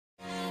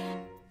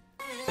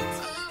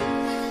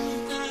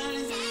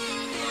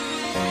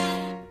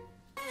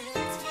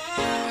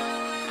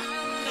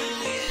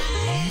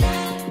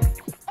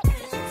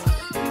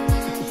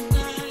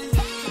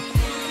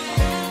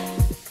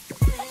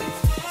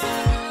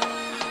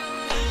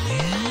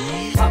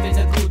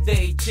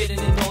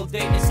chilling in all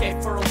day,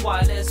 escape for a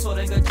while, so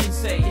they got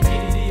jinsei.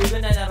 You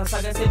gonna never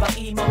saga se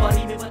baki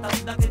mawari me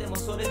batas da que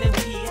so they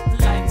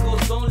eat. Life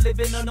goes on,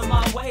 living on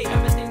my way.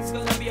 Everything's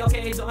gonna be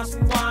okay, don't ask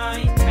me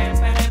why. Pam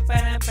pam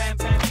pam pam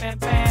pam pam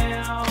pam.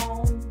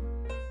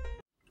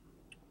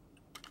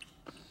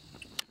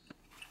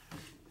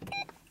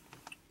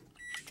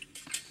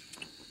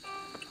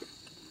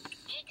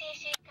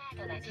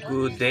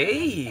 Good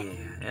day!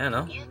 Ayan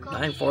o,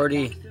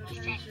 9:40.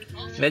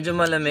 Medyo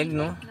malamig,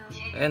 no?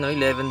 Ayan o,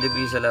 11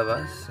 degrees sa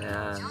labas.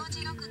 Ayan.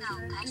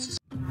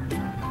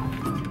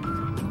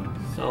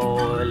 So,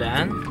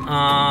 ayan.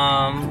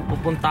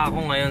 Pupunta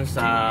ako ngayon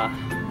sa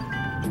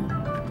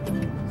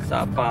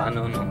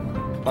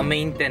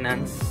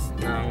pa-maintenance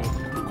ng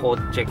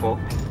kotse ko.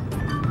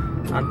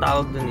 Ang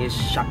tawag dun is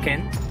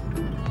shaken.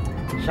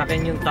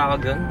 Shaken yung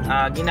tawag dun.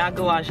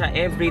 Ginagawa siya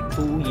every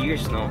 2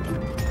 years, no?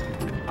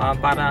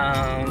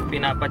 Parang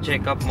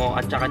pinapa-check up mo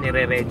at saka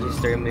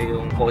nire-register mo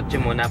yung kotse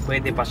mo na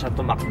pwede pa siya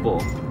tumakbo.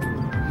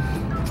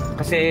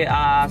 Kasi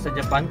sa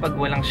Japan, pag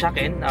walang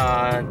shaken,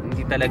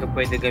 hindi talaga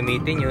pwede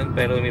gamitin yun.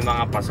 Pero may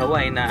mga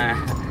pasaway na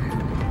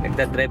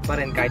nagdadrive pa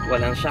rin kahit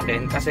walang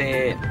shaken.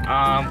 Kasi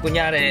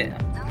kunyari,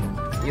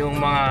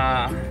 yung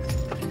mga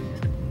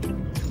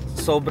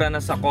sobra na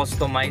sa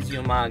customize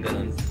yung mga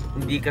ganun.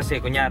 Hindi kasi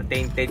kunyari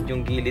tainted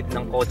yung gilid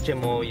ng kotse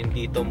mo, yung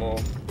dito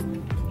mo,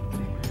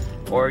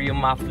 or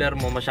yung muffler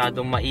mo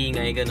masyadong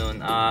maingay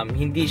ganun,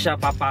 hindi siya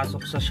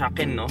papasok sa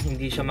shaken, no?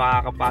 Hindi siya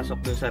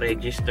makakapasok dun sa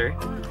register.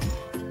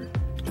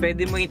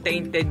 Pwede mo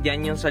i-tainted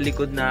yan yung sa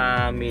likod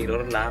na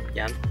mirror, lahat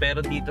yan.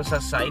 Pero dito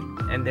sa side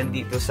and then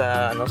dito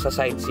sa sa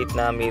side seat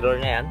na mirror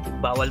na yan,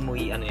 bawal mo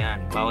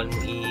bawal mo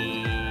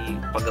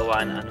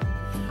ipagawa na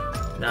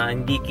na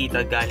hindi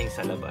kita galing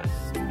sa labas.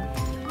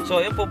 So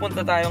yun,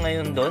 pupunta tayo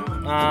ngayon doon.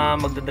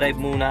 Magdadrive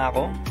muna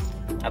ako.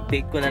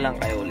 Update ko na lang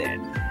kayo ulit.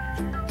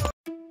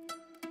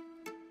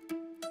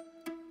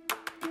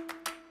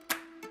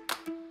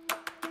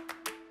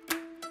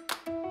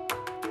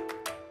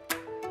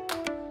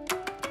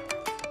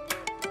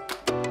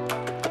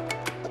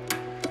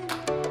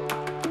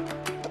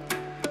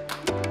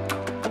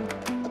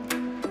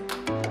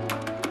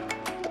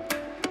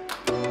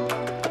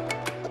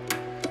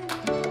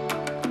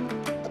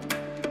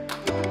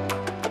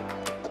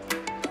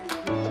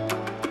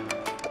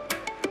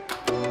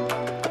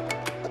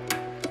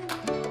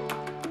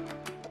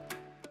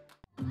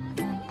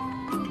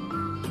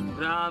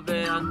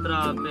 Grabe ang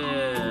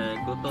traffic.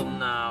 Gutom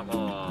na ako.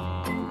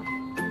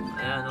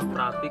 Ayan, no?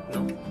 Traffic,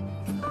 no?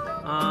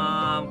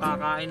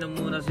 Kakain na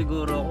muna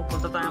siguro ako.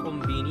 Punta tayo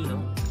kombini,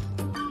 no?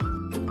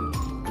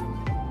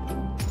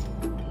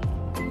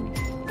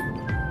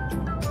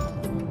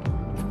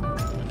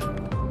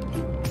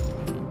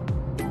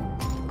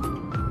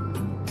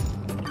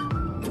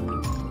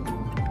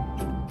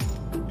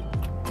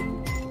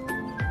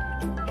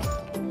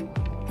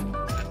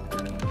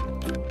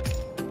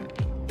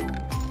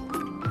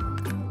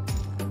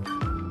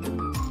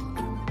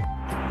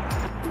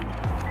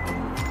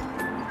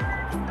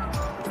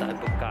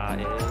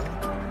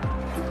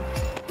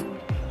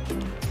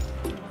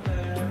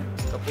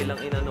 Kape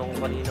lang inano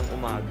ko kaninang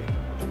umaga.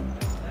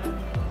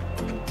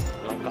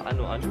 Walang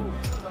kaano-ano.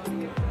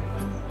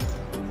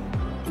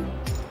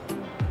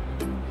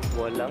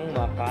 Walang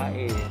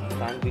makain.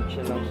 Sandwich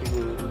na lang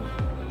siguro.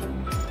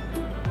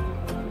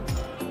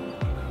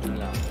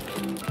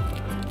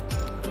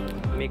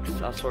 Mix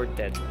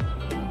assorted.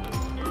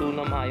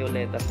 Tuna, mayo,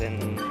 lettuce,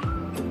 and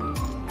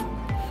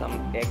some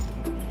egg.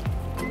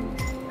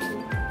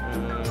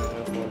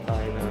 Nakuha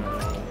tayo na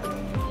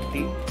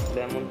tea.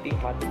 Lemon tea.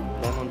 Hot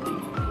lemon tea.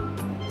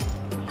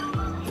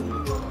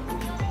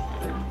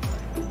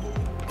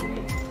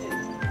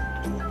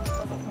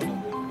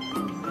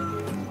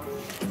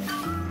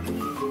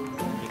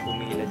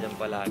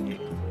 Palagi.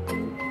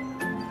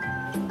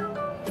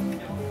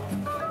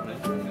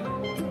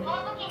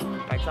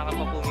 Kahit saan ka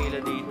pa pumila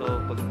dito,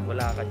 pag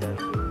wala ka dyan,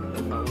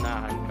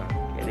 maunahan ka,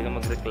 pwede ka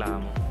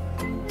magreklamo.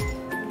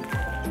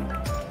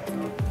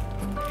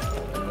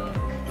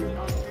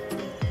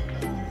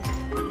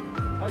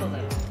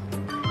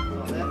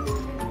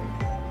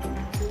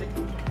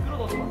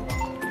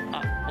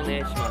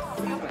 Onegaishimasu.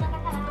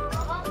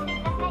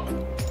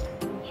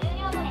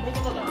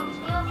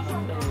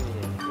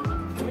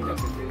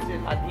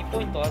 D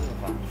ポイントあるの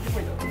か。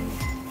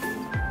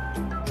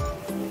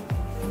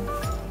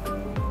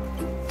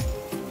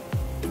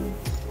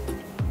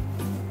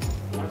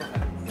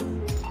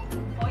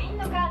ポイン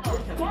トカードを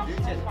キャッシ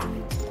ュしました。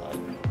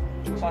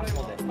パス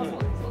モで。お願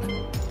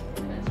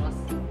いします。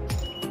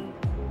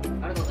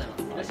ありがとうございま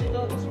す。レシー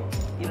トはどうします？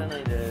いらな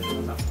いです。ど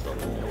うも。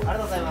あり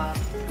がとうございます。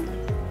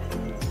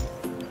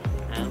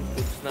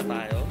Puts na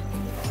tayo.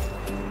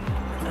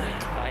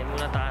 Kain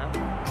muna tayo.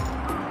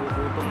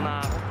 Gugutom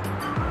na ako.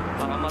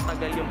 Baka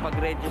matagal yung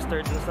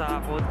pag-register dun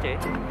sa kotse.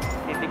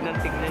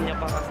 Titignan-tignan niya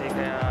pa kasi,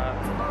 kaya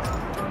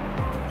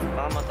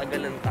baka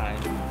matagalan tayo.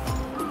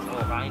 So,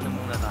 kain na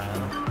muna tayo.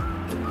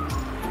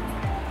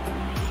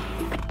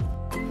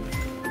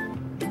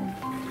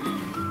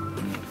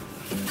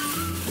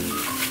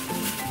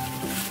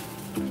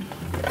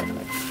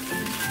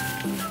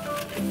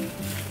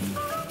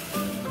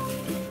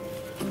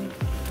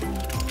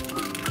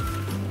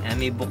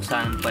 may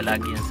buksan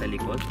palagi yan sa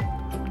likod.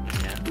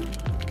 Ayan.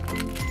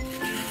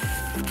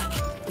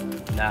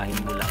 Lahin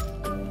mo lang.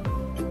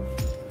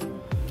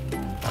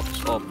 Tapos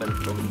open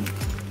from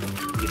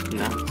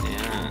gitna.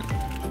 Ayan.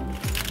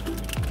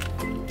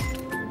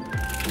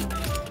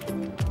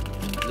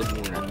 Itlog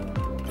muna.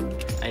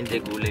 Ay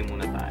hindi, gulay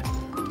muna tayo.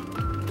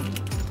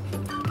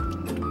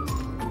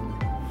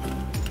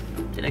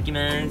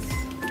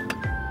 Itadakimasu.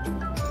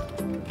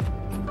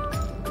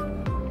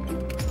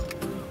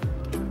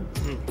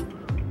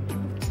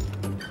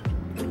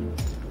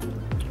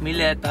 May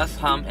lettuce,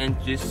 ham, and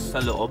cheese sa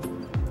loob,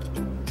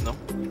 no?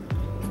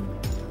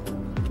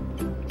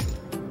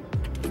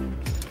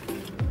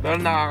 Pero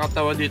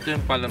nakakatawa dito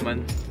yung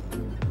palaman.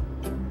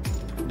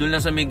 Doon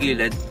lang sa may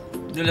gilid.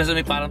 Doon lang sa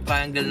may parang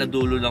triangle na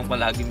dulo lang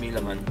palagi may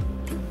laman.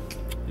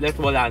 Left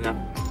wala na.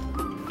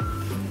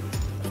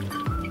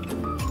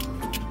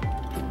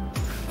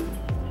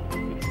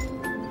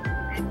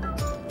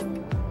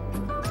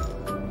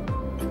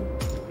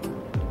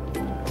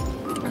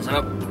 Ang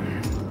sarap.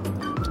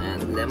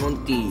 Lemon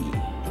tea.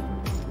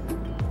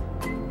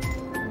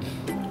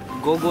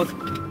 Gogo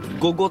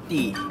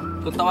tea.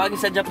 Kung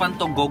tawagin sa Japan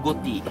to, gogo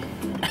tea.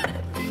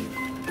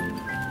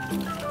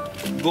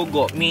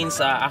 Gogo means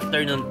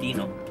afternoon tea,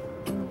 no?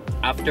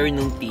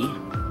 Afternoon tea.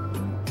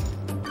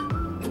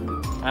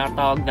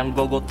 Tawag ng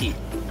gogo tea.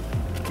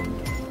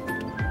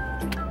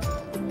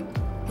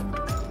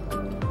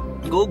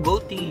 Gogo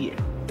tea.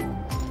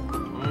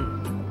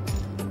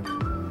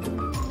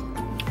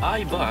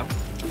 Iba.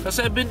 Sa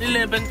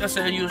 7-Eleven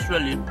kasi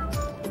usually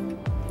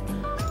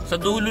sa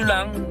dulo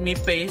lang may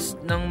paste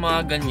ng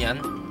mga ganyan,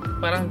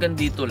 parang hanggang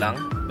dito lang,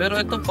 pero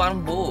ito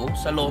parang buo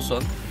sa Lawson.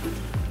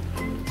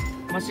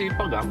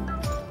 Masipag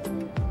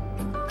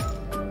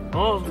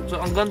oh,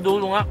 so hanggang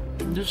dulo nga.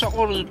 Hindi sa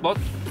kuripot.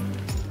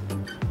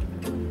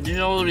 Hindi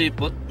na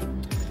kuripot.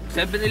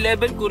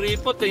 7-Eleven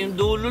kuripot yung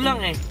dulo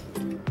lang ito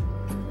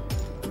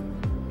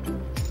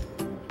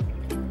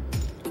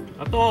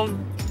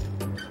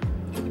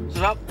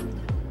sarap.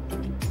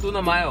 Ito na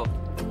mayo.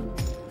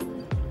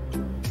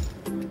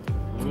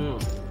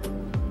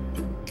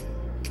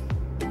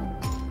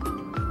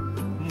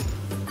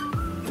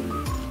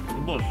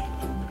 Boss.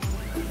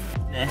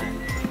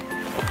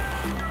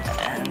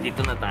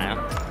 Dito na tayo.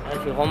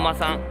 Si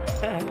Honma-san.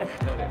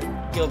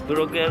 Yo,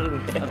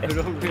 vlogger.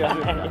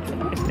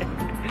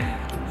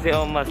 Si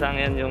Honma-san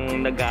yan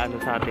yung nag-ano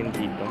sa atin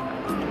dito.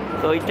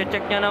 So,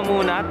 i-check niya na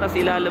muna, tapos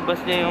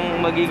ilalabas niya yung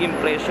magiging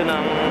presyo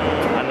ng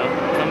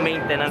ng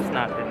maintenance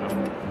natin. No?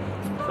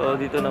 So,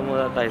 dito na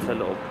muna tayo sa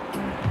loob.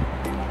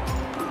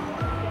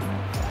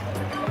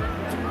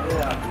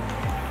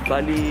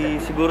 Bali,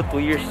 siguro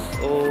 2 years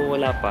o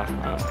wala pa.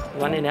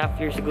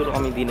 1.5 years siguro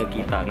kami hindi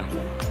nagkita. No?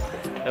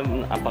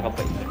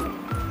 Apakapait.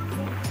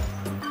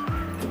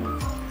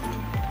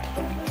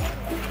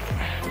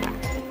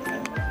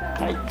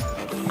 Hi.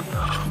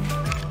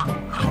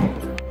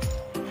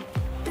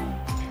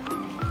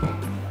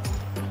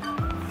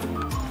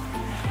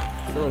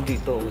 So,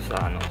 dito ako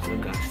sa sa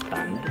gas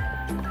stand.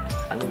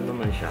 Ano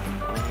naman siya?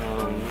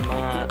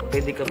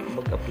 Pwede ka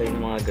mag-apply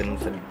ng mga ganun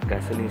sa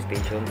gasoline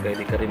station.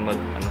 Pwede ka rin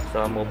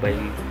sa mobile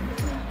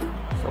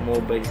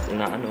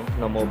na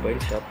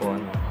mobile shop o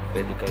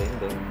pwede ka rin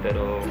doon.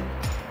 Pero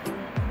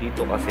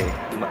dito kasi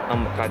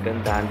ang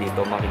kagandahan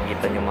dito,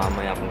 makikita nyo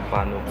mamaya kung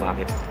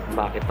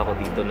bakit ako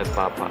dito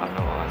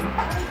nagpapaano.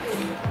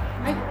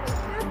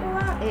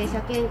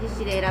 車検実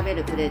施で選べ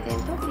るプレゼン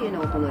トっていう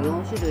のがこの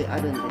4種類あ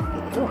るんですけれ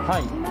ど、は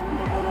い、今のと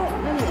ころ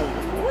何がいいで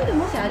すか？オイル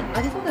もしあり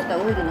そうだった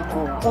らオイルの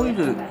方はオイ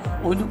ル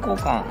交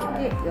換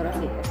でよろし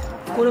いですか？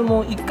これ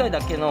も1回だ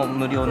けの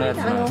無料のやつ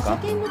なんですか？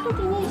車検の時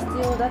に必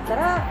要だった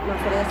ら、そ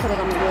れ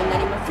が無料にな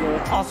りますよ。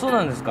あ、そう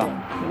なんですか。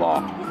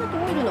わでさっき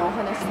オイルのお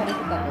話されて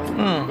たと思う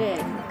の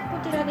で、こ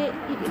ちらでい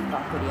いですか？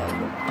とりあえ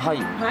ずはい、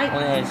はい、お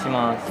願いし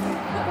ます。こ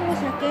の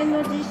車検の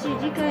実施、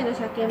次回の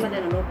車検ま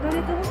での6ヶ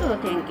月ごとの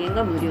点検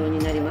が無料に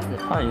なります。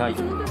はいはい、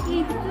その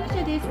時普通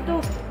車ですと、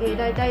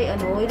だいたいオ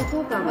イル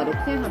交換が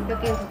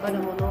6800円かかる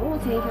ものを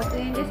1100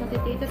円でさせ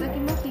ていただき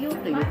ますよ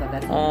という形にな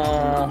り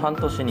ます。半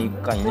年に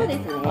1回ね。そうです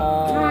ね。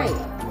はい。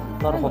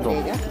なるほど。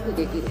安く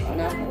できるか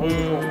なという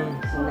にな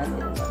っています。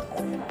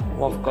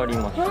わかり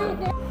ました。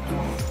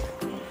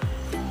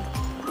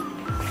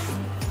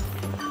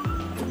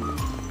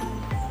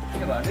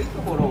悪い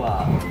ところ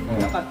は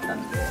なかった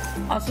んで。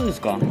あ、そうです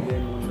か。なる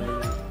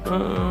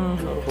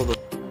ほど。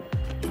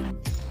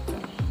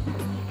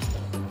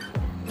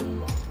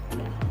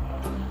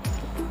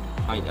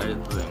はい、ありがとう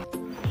ございます。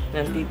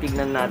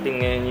Titignan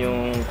natin ngayon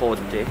yung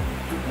kotse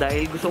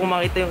dahil gusto ko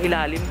makita yung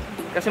ilalim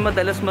kasi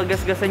madalas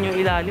magasgasan yung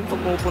ilalim pag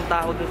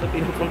pupunta ako dun sa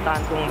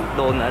pinupuntahan kong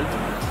McDonald's.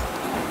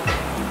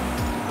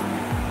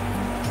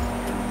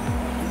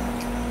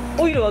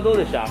 Oil はどう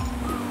でした？オ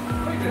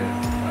イル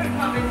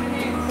まあ別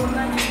にそん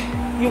なに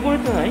汚れ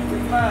てない？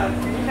まあ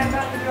見た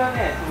感じは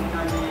ね、そん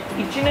なに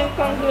1年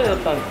間ぐらいだっ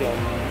たんですよ。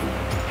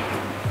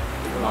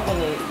なんか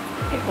ね、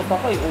結構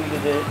高いオイル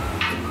で1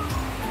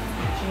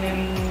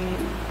年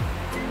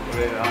こ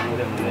れで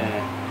も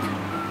ね、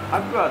ア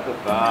クアと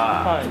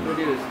か、プ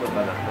リウスとか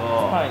だと、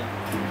や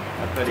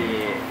っぱ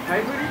りハ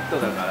イブリッド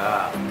だか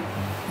ら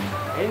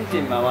エン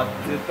ジンず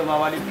っと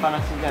回りっぱな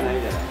しじゃな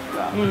いじゃないです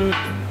か、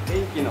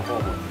電気の方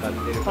も使っ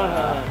てるか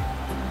ら、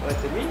こうや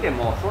って見て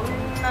もそん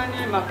な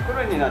に真っ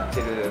黒になっ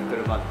てる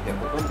車って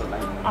ほとんどな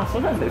いんだよ。あ、そ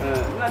うなんですか。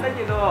まあだ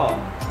けど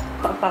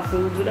多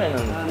数ぐらいな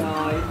んですか。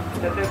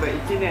例えば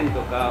1年と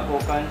か交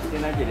換し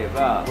てなけれ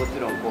ばもち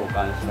ろん交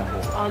換した方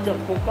が。あ、じゃあ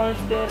交換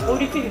してオ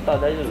イルフィルタ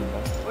ー大丈夫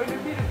ですか。オイル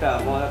フィルタ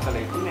ーもだか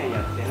ら1年や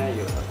ってない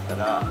ようだっ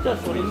たら、じゃあ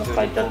それも変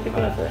えちゃってく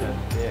ださい。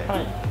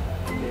はい。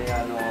で、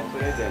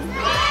プレゼン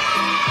ト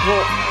で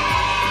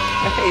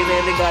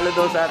i-regalo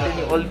daw sa atin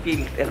yung oil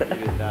filter.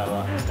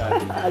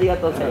 ありが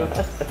とうございま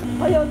す。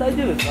あ、いや大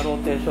丈夫ですか、ロ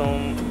ーテーショ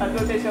ン。ロ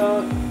ーテーシ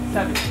ョン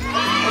サービス。本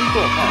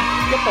当。や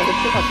っぱ減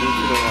ってます、後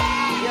ろは。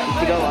いや、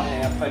前は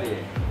ね、やっぱり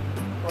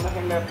この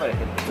辺がやっぱり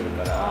減ってくる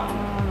から、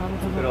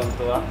フロン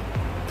トは。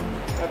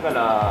だか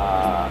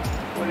ら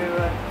これ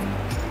は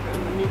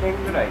2年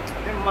ぐらい。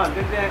でもまあ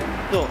全然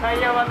タイ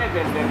ヤはね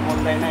全然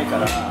問題ない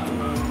から。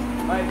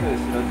前と後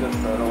ろちょっ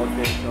とロー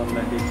テーション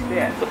だけし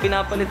て。So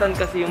pinapalitan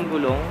kasi yung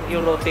gulong,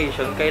 yung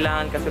rotation,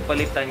 kailangan kasi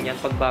palitan yan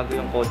pag bago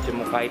yung kotse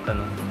mo kahit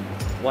ano.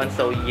 Once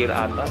a year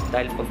ata,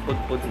 dahil pag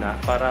pudpud na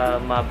para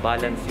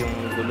ma-balance yung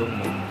gulong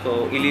mo. So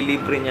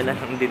ililibre niya na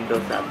lang din daw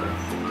sa atin.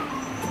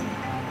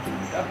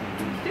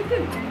 つけて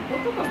んの？フ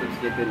ォトカブつ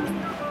けてんの？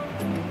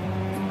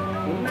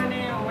こんな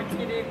に思いっ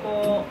きり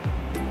こ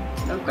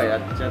うなんかや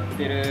っちゃっ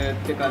てるっ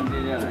て感じ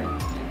じゃない？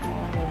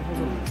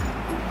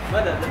ま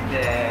だだっ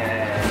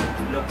て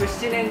6、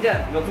7年じゃ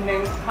ん、6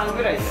年半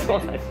ぐらいじゃん。そう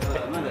なんですね。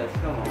まだし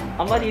かも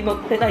あまり乗っ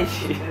てない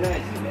し。乗ってない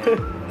しね。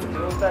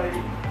状態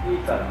いい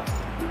から。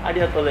あり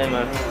がとうござい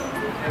ます。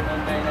全然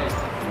問題ないし。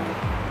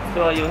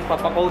So ayun,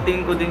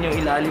 papakoating ko din yung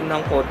ilalim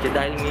ng kotse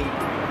dahil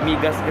may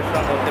gas-gas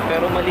ng kotse.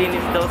 Pero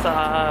malinis daw sa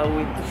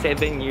with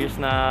 7 years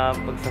na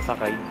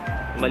pagsasakay.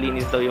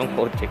 Malinis daw yung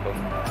kotse ko.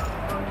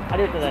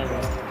 Ano ito na yun?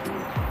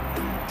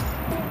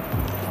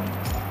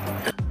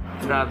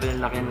 Grabe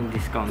yung laki ng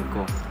discount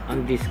ko.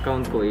 Ang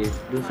discount ko is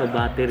dun sa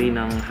battery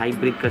ng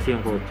hybrid kasi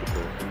yung kotse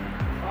ko.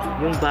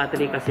 Yung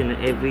battery kasi na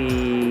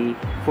every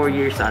 4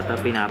 years ata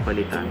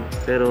pinapalitan.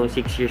 Pero 6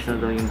 years na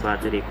daw yung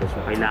battery ko.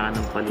 So kailangan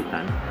ng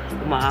palitan.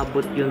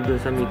 Umaabot yun dun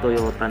sa Mi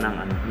Toyota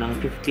ng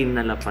 15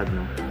 na lapad,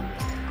 no?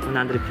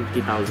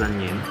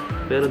 150,000 yen.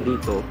 Pero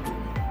dito,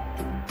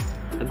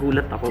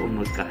 nagulat ako kung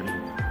magkano.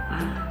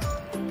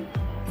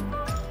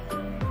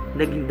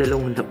 Naging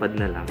 2 lapad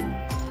na lang.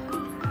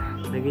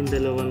 Naging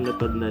 2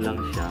 lapad na lang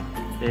siya.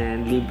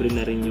 And libre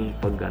na rin yung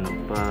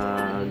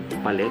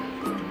pagpalit.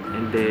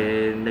 And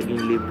then,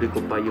 naging libre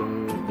ko pa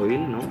yung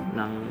oil, no?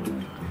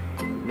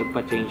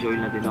 Nagpa-change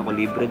oil na din ako,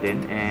 libre din.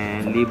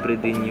 And libre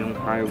din yung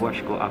car wash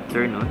ko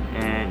after nun.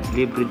 And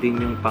libre din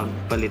yung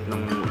pagpalit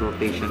ng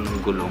rotation ng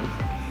gulong.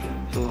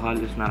 So,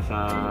 halos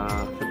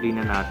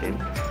sabihin na natin,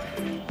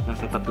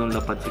 nasa 3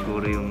 lapad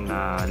siguro yung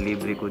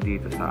libre ko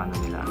dito sa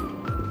nila.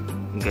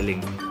 Ang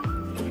galing.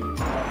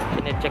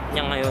 Sine-check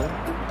niya ngayon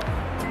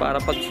para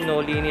pag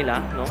sinuli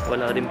nila, no,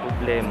 wala rin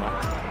problema.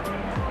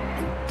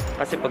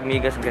 Kasi pag may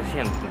gas-gas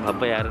yan,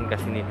 babayaran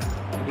kasi nila.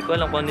 Hindi ko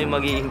alam kung ano yung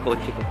magiging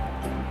kotse ko.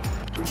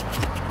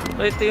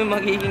 So ito yung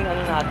magiging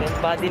natin,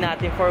 body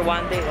natin for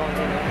 1 day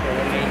only, no? For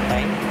the main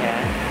time.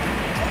 Yan.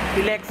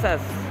 Si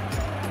Lexus.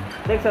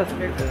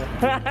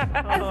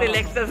 Si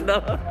Lexus daw.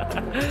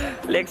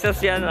 Lexus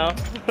yan, no?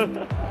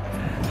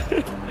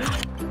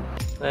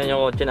 Ayan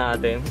yung kotse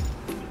natin.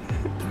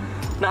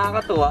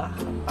 Nakakatuwa.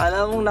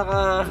 Alam mong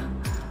naka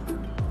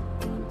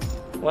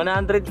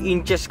 100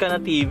 inches ka na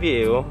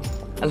TV, oh.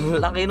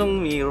 Ang laki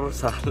ng mirror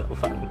sa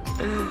harapan.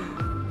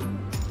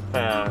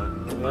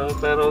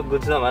 Pero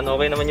goods naman,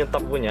 okay naman yung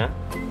takbo niya.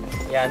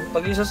 Yan,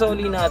 pag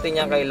isusuli natin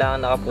yan,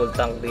 kailangan naka full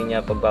tank din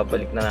niya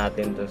pagbabalik na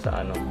natin dun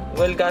sa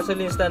well,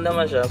 gasoline stand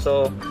naman siya,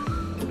 so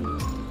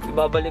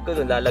ibabalik ko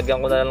dun,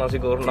 lalagyan ko na lang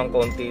siguro ng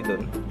konti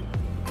dun.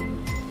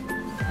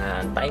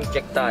 Yan, time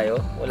check tayo,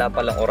 wala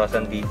palang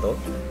orasan dito.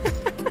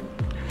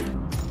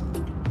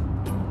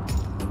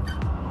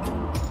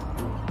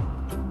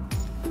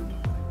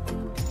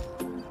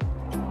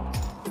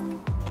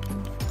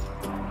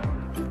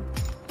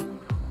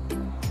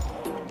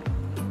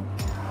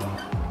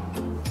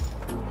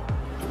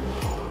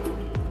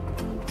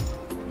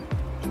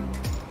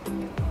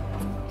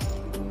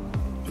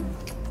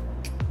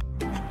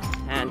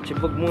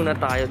 Sibog muna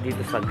tayo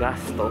dito sa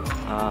Gasto,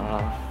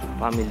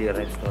 family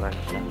restaurant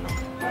siya, no?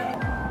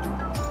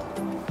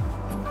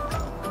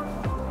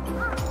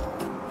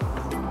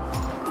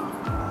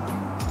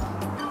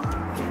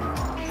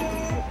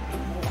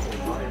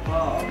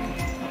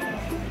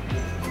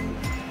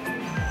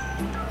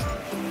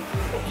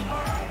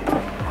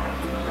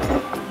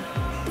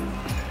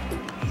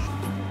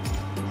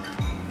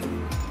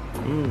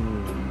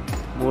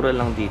 Mura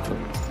lang dito.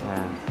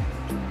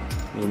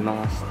 May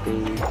mga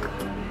steak.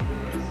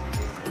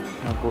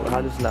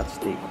 Halos lahat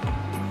steak.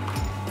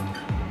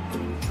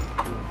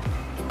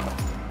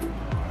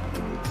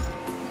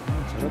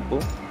 Sarap po.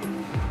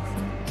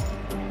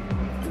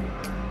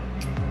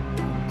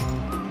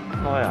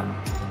 Ano kaya?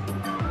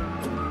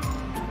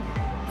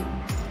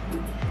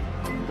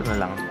 Ito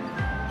na lang.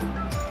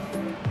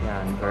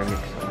 Yan,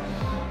 garlic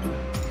sauce.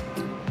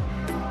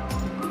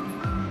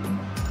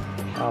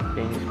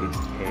 Toppings with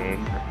egg.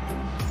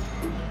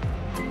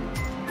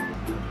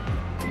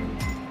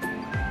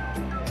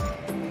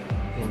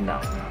 Yun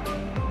lang.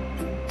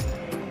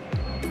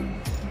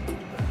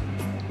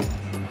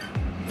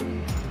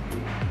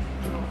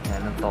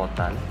 Yan ang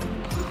total.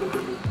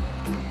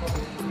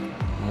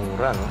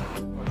 Mura, no?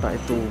 Tayo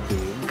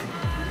tubig.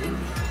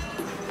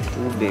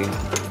 Tubig.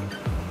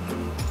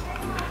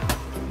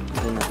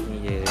 Ito natin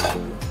yelo.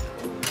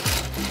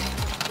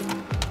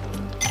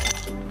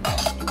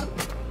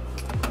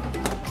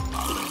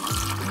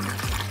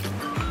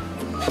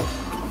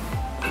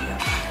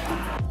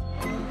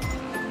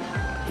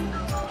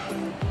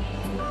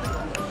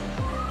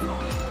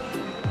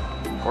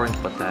 Corn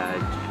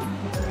potage.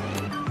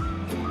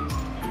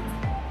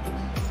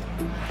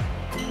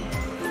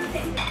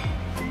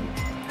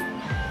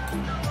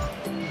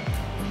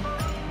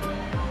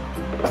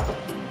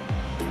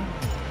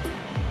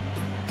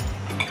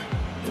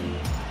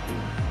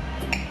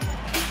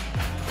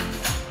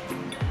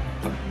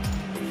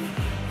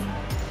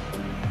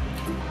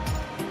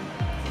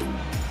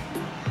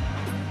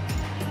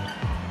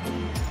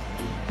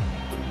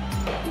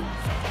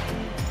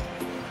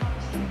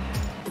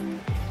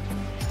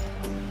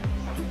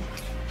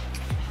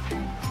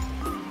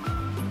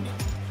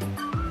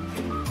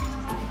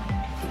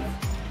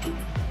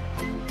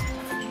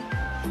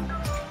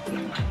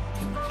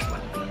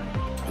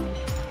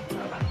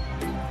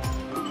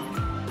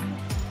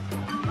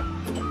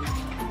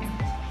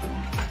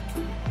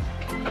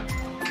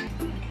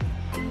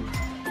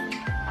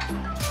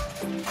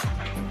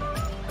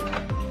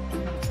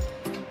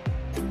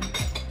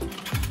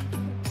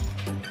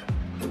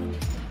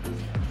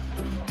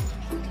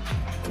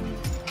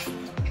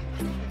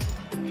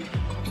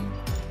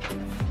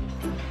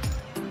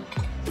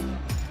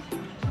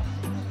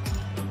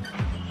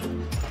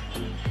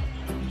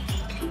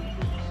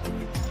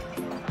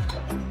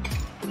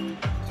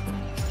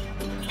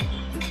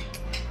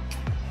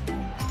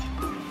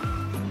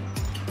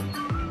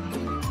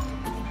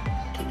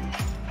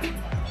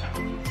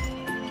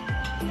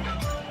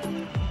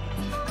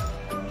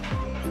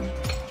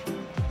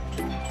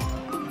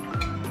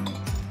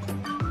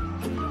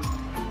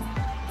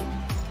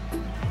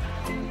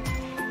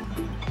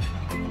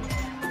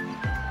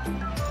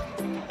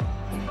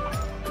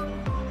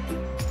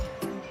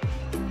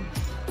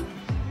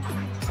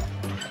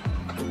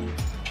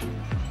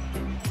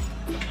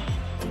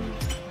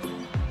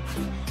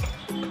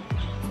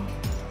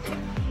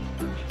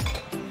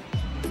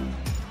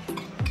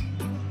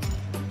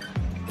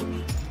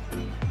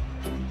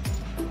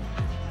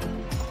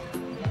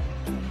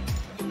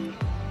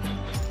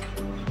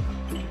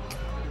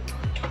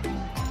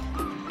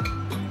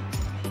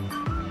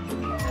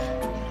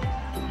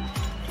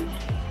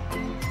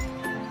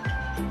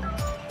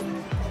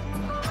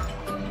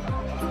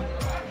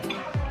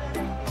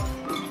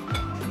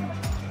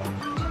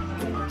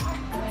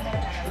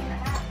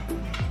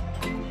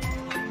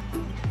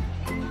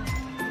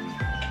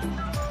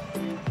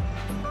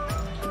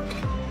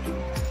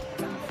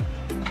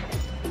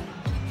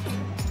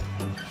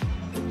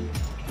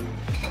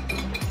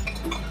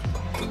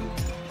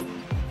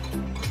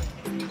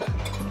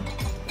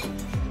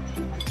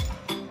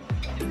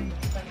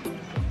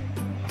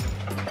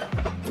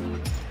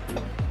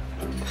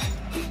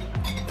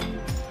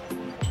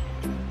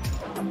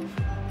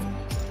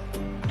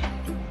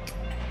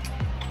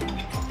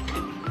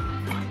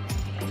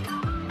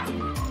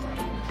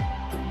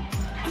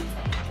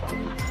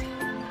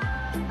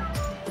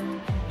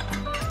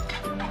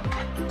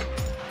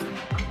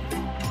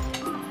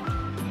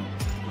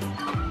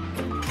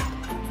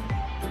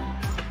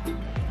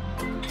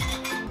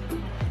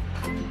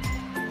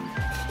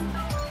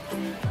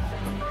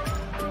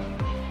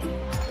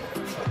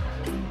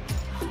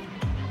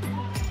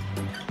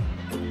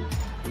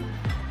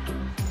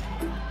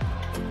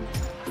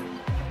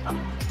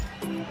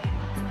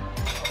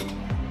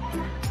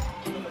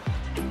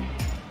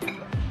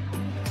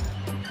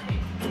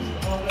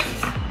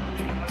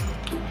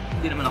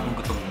 Hindi naman akong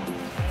gutom.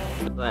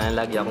 So,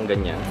 lagi akong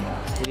ganyan.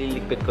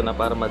 Nililigpit ko na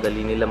para madali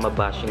nila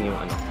mabashing yung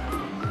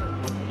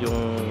yung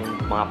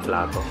mga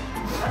plato.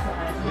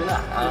 Yun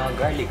na,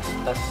 garlic,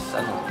 tas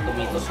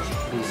tomato sauce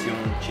please yung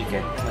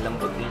chicken.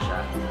 Malambot din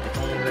siya.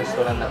 Itong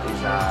restaurant natin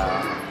sa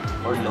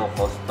or low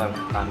cost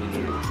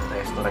family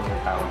restaurant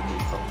yung tawag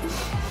dito.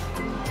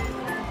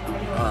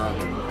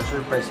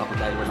 Surprise ako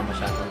dahil wala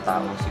masyadong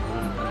tao. Siguro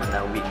naman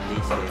na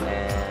weekdays din.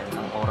 And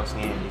ang oras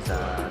ngayon is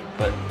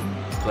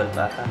 12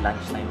 ata,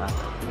 lunchtime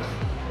ata.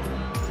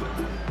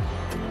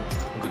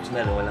 Good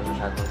smell, wala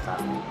masyadong tao.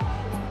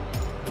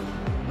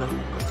 No,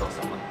 good sauce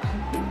naman.